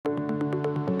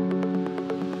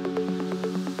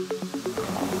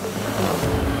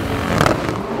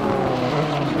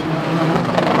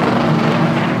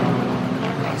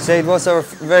So it was our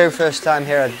very first time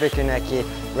here at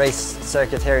Hoonigan race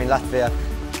circuit here in Latvia.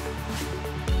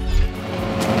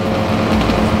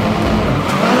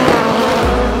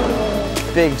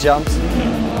 Big jumps,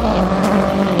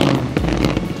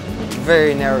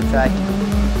 very narrow track.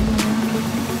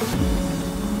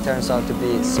 Turns out to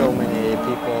be so many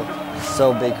people,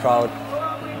 so big crowd.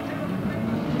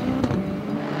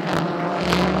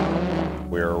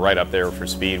 We were right up there for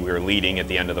speed. We were leading at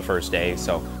the end of the first day,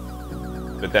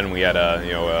 but then we had a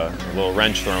little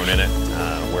wrench thrown in it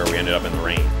where we ended up in the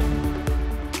rain.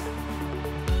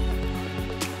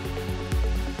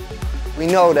 We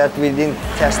know that we didn't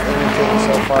test anything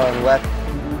so far on wet.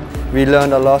 We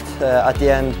learned a lot at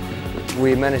the end.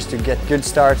 We managed to get good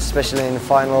starts, especially in the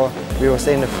final. We were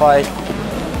in the fight.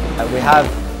 We have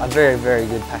a very, very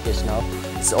good package now.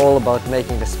 It's all about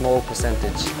making the small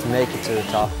percentage to make it to the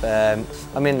top.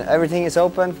 I mean, everything is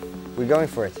open. We're going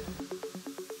for it.